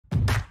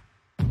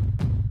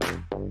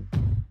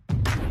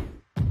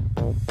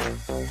We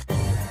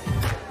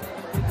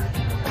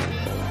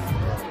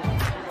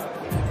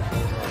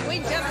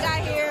just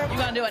got here. You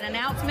gonna do an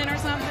announcement or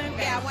something?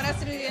 Yeah, I want us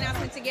to do the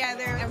announcement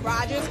together. And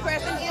Roger's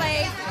pressing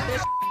play.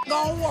 This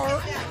gonna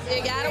work.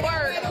 It gotta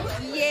work.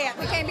 Yeah,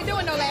 we can't be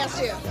doing no last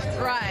year.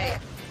 Right.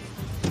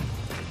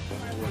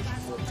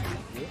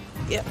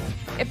 Yep.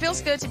 It feels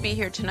good to be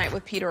here tonight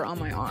with Peter on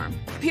my arm.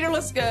 Peter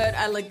looks good.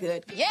 I look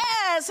good.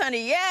 Yes,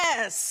 honey,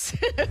 yes.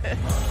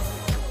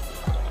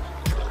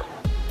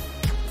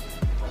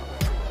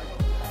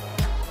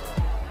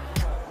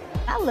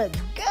 I look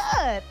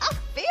good. I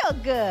feel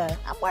good.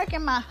 I'm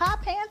working my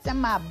hot pants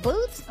and my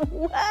boots.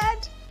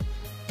 What?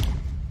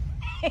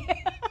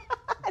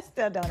 I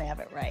still don't have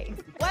it right.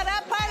 What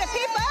up, party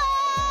people?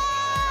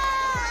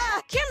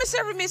 Kim is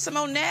serving me some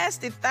more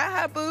nasty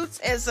thigh-high boots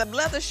and some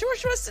leather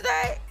shorts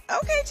today.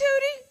 Okay,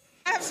 Tootie.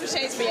 I have some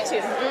shades for you,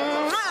 too.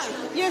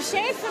 Your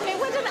shades for me?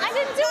 What I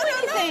didn't do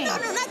anything. No,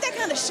 not that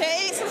kind of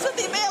shades. Some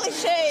Cynthia Bailey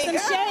shades. Some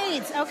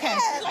shades, okay.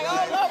 Yeah, like,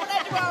 oh, Lord, what I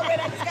do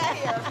already? I just got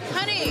here.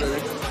 Honey,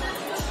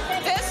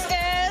 this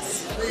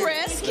is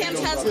Chris, Kim's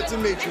husband. Good to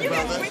meet you,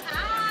 brother.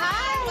 Hi.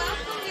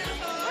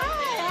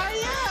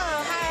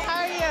 Hi,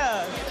 how are you?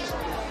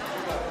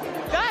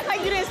 Don't act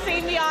like you didn't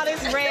see me all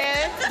this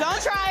red.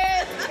 Don't try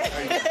it.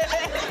 You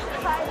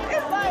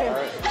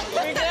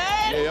good?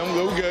 Yeah, I'm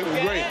good.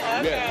 Great.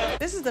 Okay. Yeah.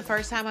 This is the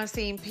first time I've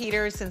seen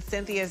Peter since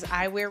Cynthia's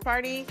eyewear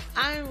party.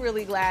 I'm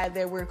really glad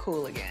that we're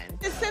cool again.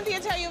 Did Cynthia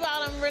tell you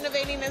about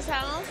renovating this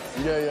house?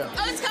 Yeah.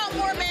 Oh, it's called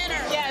Moore Manor.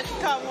 Yeah, it's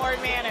called Moore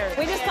Manor.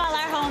 We just call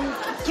our home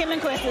Kim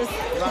and Chris's.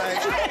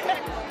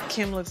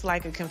 Kim looks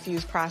like a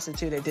confused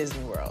prostitute at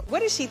Disney World.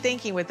 What is she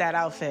thinking with that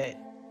outfit?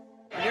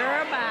 You're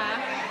a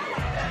bye.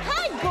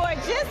 Hi,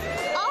 gorgeous.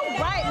 All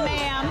right,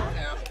 ma'am.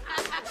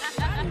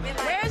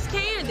 Where's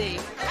Candy?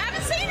 I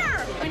haven't seen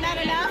her. We're not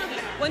enough?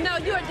 Well, no,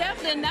 you are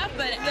definitely enough,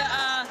 but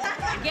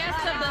the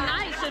guests of the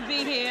night should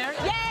be here.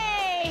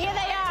 Yay, here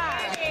they are.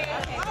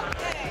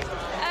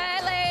 Hey,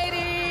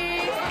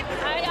 ladies.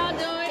 How y'all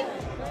doing?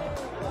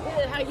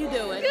 Good. How you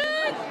doing?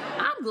 Good.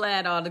 I'm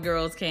glad all the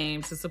girls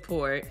came to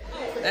support.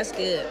 That's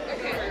good.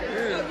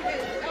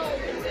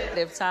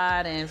 If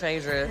Todd and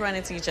Phaedra run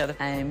into each other,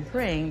 I'm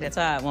praying that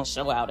Todd won't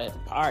show out at the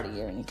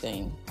party or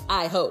anything.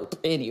 I hope,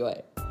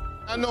 anyway.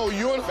 I know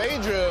you and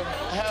Phaedra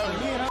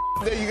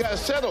have that you got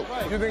settled.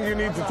 You think you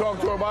need to talk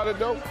to her about it,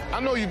 though? I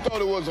know you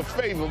thought it was a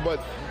favor, but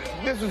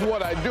this is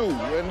what I do,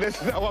 and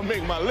this is how I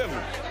make my living.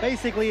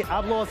 Basically,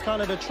 I've lost kind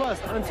of the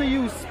trust. Until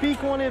you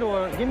speak on it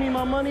or give me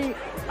my money,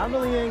 I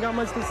really ain't got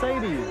much to say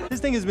to you. This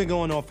thing has been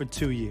going on for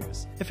 2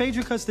 years. If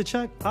Phaedra cuts the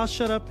check, I'll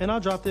shut up and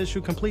I'll drop the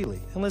issue completely.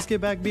 And let's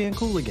get back being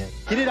cool again.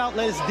 Get it out,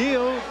 let's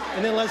deal,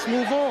 and then let's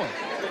move on.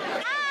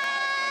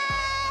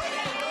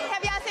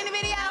 Have y'all seen the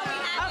video?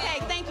 Okay,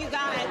 thank you,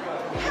 guys.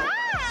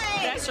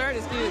 Hi. That shirt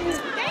is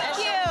cute. Thank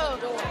you.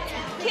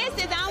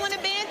 Kisses, I don't want to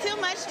bend too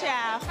much,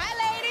 child. Hi,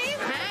 ladies.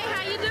 Hey,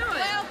 how you doing?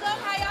 Welcome.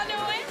 How y'all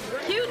doing?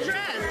 Cute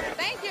dress.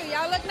 Thank you.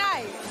 Y'all look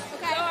nice.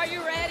 Okay. So are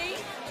you ready?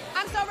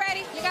 I'm so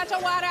ready. You got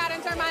your water out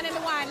and turn mine into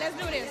wine. Let's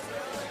do this.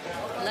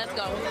 Let's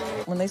go.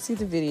 When they see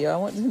the video, I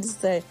want them to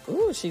say,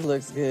 ooh, she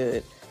looks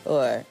good.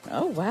 Or,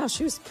 oh, wow,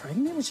 she was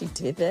pregnant when she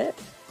did that.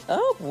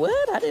 Oh,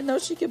 what? I didn't know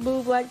she could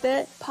move like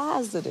that.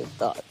 Positive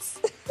thoughts.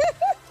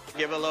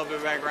 Give it a little bit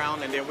of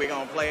background, and then we're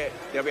going to play it.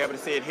 They'll be able to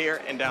see it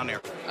here and down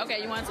there.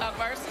 Okay, you want to talk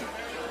first?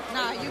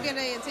 Nah, you get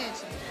the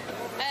attention.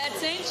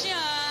 Attention.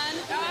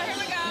 Oh, here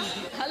we go.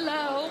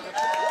 Hello.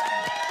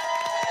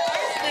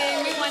 First thing,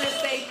 we want to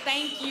say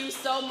thank you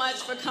so much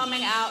for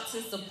coming out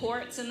to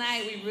support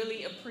tonight. We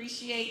really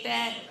appreciate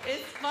that.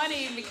 It's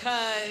funny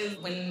because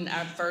when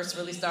I first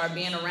really started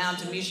being around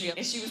Demetria,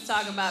 and she was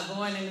talking about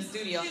going in the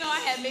studio, you know,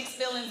 I had mixed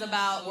feelings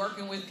about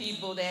working with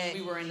people that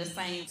we were in the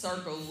same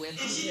circle with.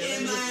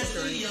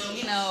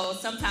 You know,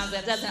 sometimes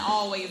that doesn't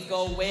always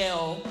go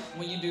well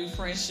when you do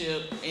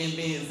friendship in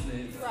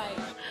business. Right.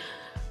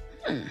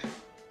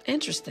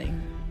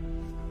 Interesting.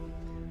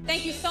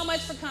 Thank you so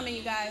much for coming,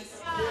 you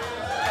guys.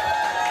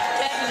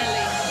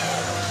 Definitely.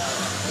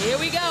 Here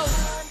we go.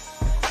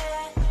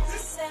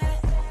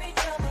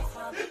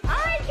 All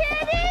right,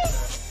 Candy.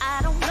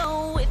 I don't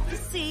know if you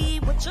see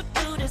what your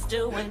dude is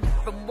doing.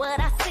 From what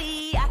I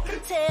see, I can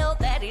tell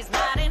that he's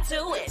not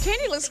into it.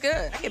 Candy looks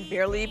good. I could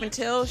barely even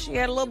tell she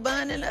had a little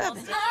bun in the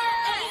oven.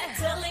 I ain't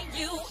telling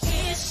you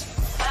ish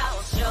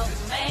about your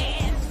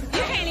man.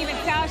 You can't even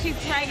tell she's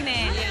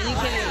pregnant. You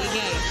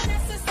can't.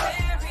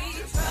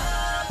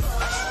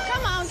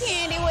 Come on,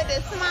 Candy, with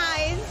a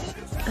smile.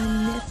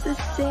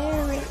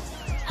 Unnecessary.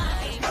 I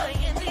ain't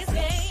playing these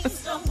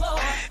games no more.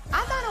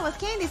 I thought it was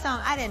Candy's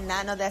song. I did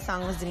not know that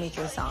song was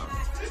Demetria's song.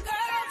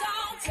 Girl,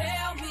 don't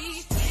tell me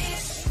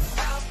ish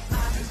about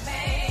my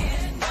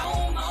man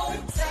no more.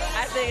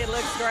 I think it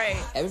looks great.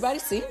 Everybody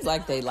seems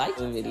like they like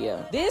the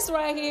video. This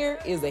right here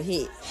is a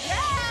hit.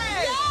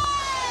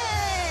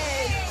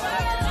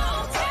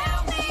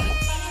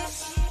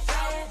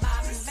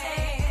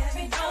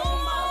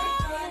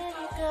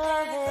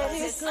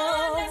 It's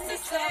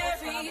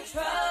unnecessary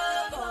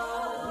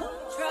trouble,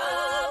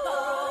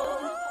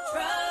 trouble,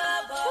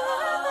 trouble.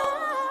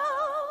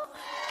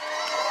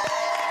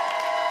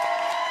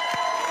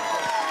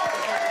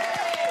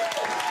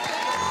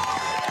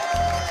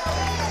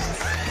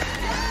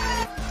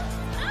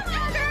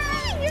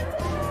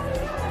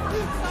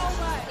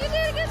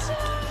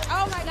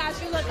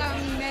 look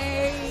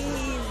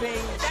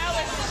amazing. That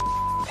was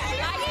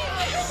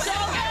so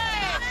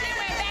good. She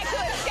went back to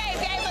escape,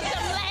 gave us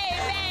some laid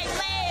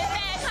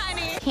back,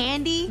 honey.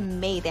 Candy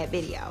made that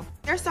video.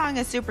 Their song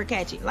is super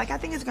catchy. Like, I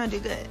think it's gonna do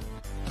good.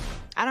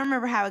 I don't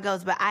remember how it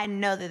goes, but I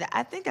know that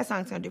I think that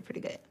song's gonna do pretty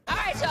good. All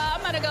right, y'all,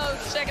 I'm gonna go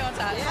check on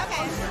top.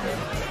 Okay.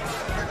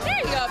 There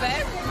you go,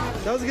 babe.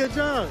 That was a good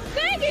job.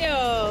 Thank you.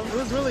 It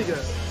was really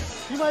good.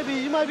 You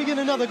might be getting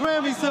another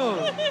Grammy soon.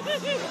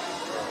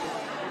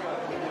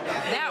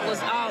 That was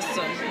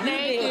awesome.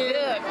 Thank you.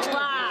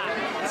 Wow.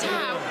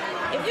 Tom,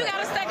 if you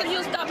got a second,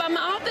 you'll stop by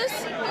my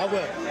office? I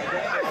will.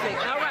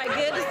 Perfect. All right,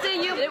 good to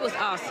see you. It was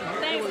awesome.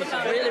 Thanks. It was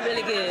really,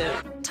 really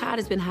good. Todd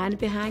has been hiding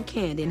behind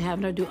Candy and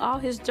having her do all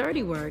his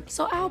dirty work,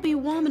 so I'll be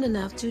woman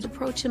enough to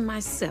approach him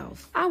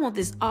myself. I want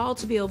this all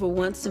to be over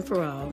once and for all.